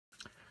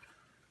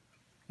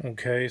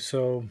Okay,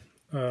 so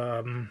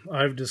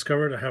I've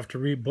discovered I have to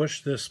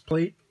rebush this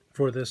plate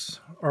for this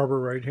arbor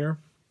right here.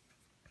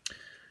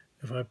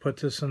 If I put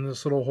this in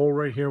this little hole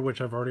right here, which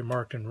I've already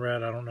marked in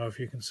red, I don't know if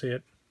you can see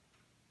it.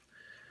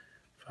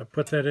 If I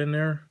put that in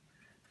there,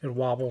 it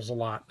wobbles a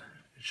lot.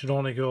 It should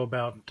only go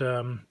about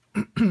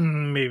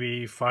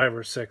maybe 5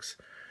 or 6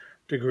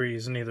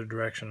 degrees in either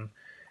direction,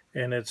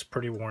 and it's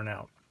pretty worn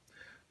out.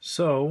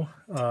 So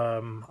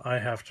I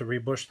have to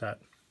rebush that.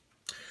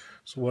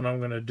 So what I'm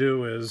going to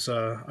do is,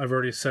 I've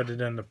already set it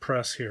in the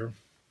press here,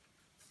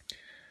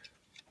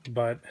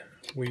 but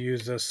we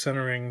use this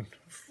centering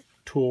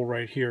tool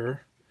right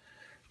here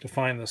to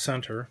find the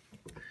center,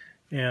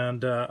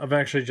 and I've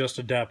actually just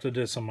adapted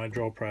this on my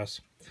drill press.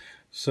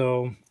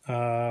 So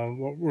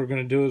what we're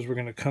going to do is we're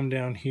going to come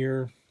down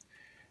here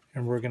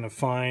and we're going to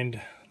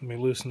find, let me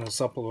loosen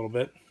this up a little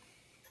bit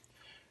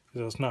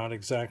because it's not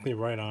exactly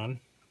right on,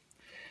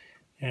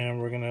 and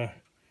we're going to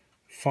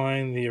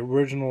find the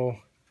original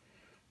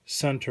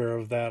center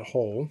of that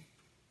hole,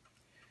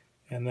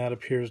 and that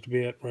appears to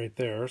be it right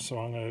there. So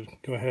I'm going to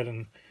go ahead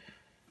and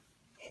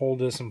hold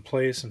this in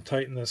place and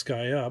tighten this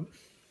guy up,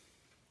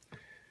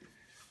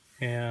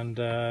 and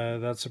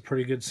that's a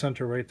pretty good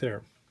center right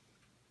there.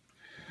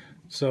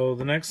 So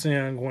the next thing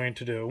I'm going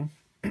to do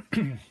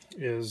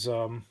is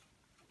I'm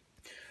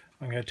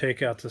going to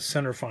take out the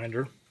center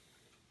finder,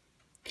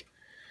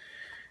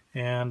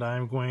 and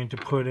I'm going to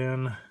put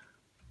in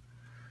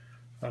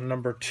a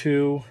number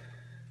 2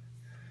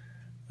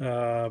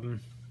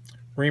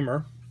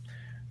 reamer,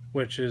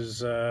 which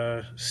is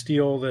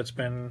steel that's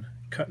been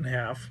cut in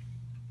half.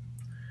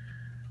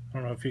 I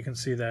don't know if you can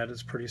see that,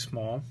 it's pretty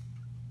small.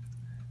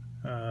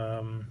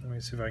 Let me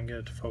see if I can get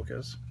it to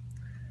focus.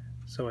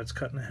 So it's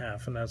cut in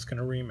half, and that's going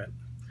to ream it,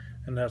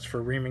 and that's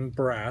for reaming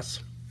brass.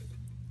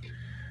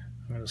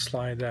 I'm going to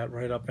slide that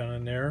right up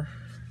in there,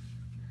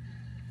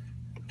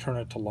 turn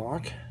it to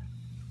lock,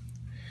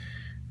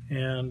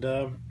 and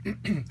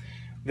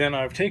then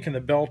I've taken the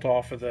belt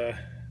off of the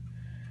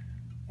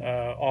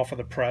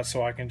press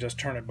so I can just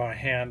turn it by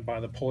hand by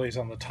the pulleys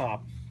on the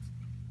top.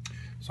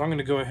 So I'm going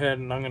to go ahead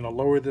and I'm going to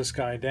lower this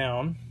guy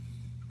down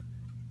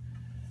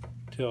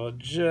till it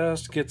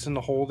just gets in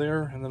the hole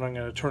there, and then I'm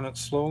going to turn it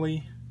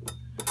slowly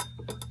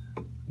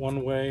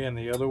one way and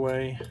the other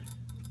way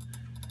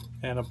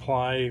and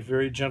apply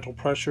very gentle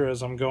pressure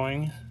as I'm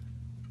going,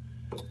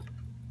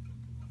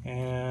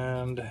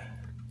 and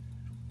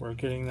we're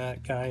getting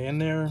that guy in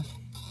there,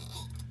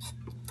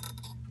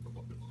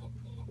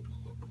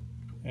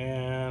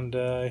 and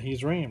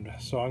he's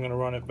reamed. So I'm going to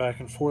run it back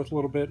and forth a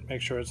little bit,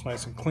 make sure it's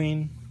nice and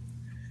clean.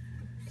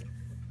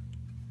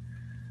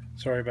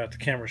 Sorry about the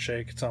camera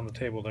shake, it's on the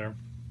table there.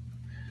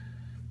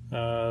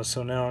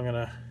 So now I'm going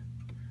to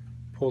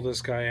pull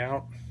this guy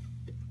out,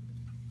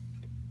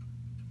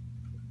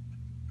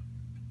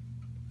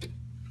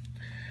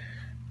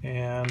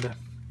 and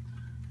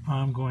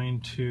I'm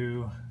going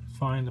to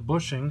find the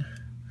bushing,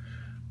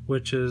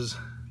 which is,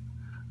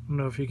 I don't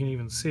know if you can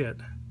even see it,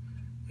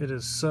 it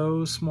is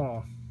so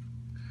small.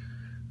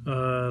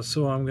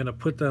 So I'm going to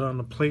put that on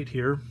the plate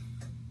here,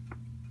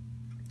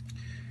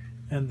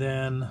 and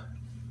then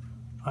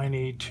I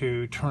need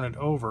to turn it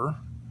over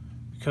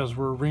because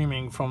we're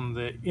reaming from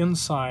the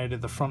inside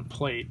of the front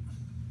plate.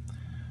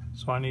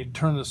 So I need to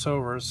turn this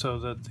over so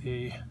that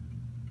the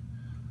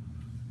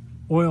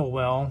oil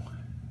well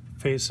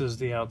faces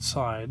the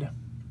outside,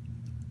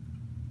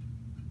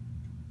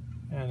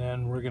 and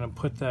then we're going to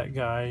put that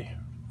guy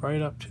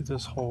right up to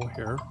this hole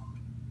here.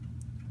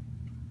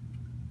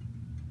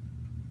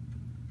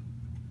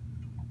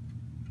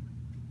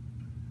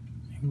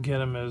 And get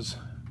him as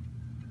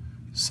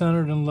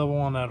centered and level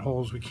on that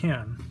hole as we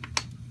can.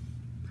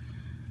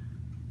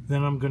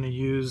 Then I'm going to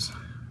use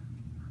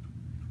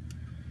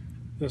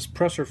this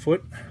presser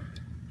foot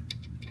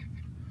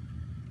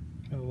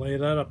and lay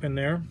that up in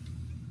there,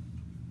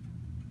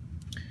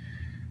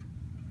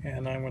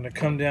 and I'm going to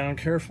come down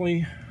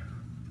carefully,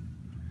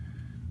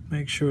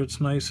 make sure it's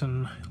nice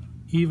and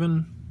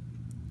even,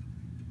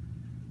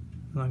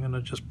 and I'm going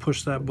to just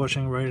push that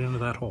bushing right into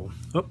that hole.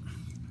 Oh,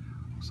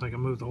 looks like I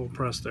moved the whole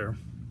press there.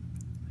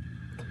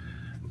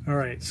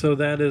 Alright, so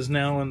that is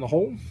now in the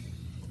hole,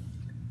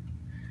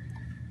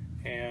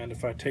 and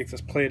if I take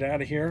this plate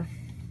out of here,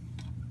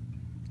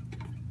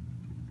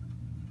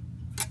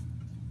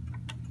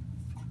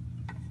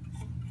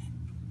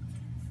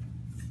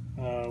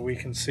 we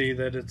can see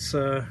that it's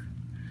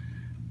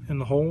in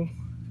the hole.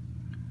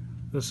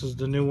 This is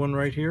the new one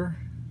right here,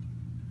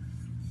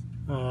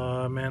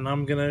 and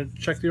I'm gonna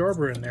check the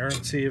arbor in there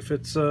and see if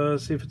it's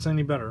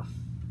any better.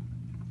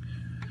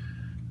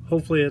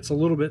 Hopefully it's a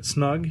little bit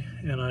snug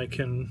and I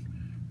can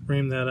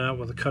ream that out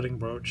with a cutting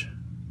broach.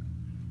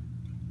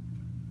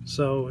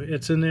 So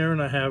it's in there,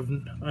 and I have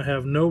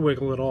no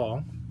wiggle at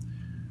all,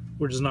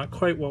 which is not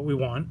quite what we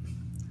want.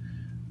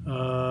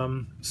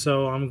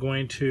 So I'm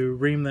going to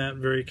ream that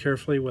very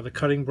carefully with a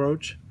cutting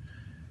broach,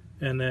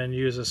 and then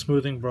use a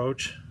smoothing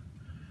broach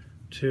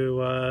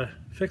to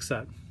fix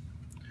that.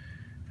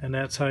 And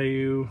that's how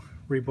you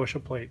rebush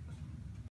a plate.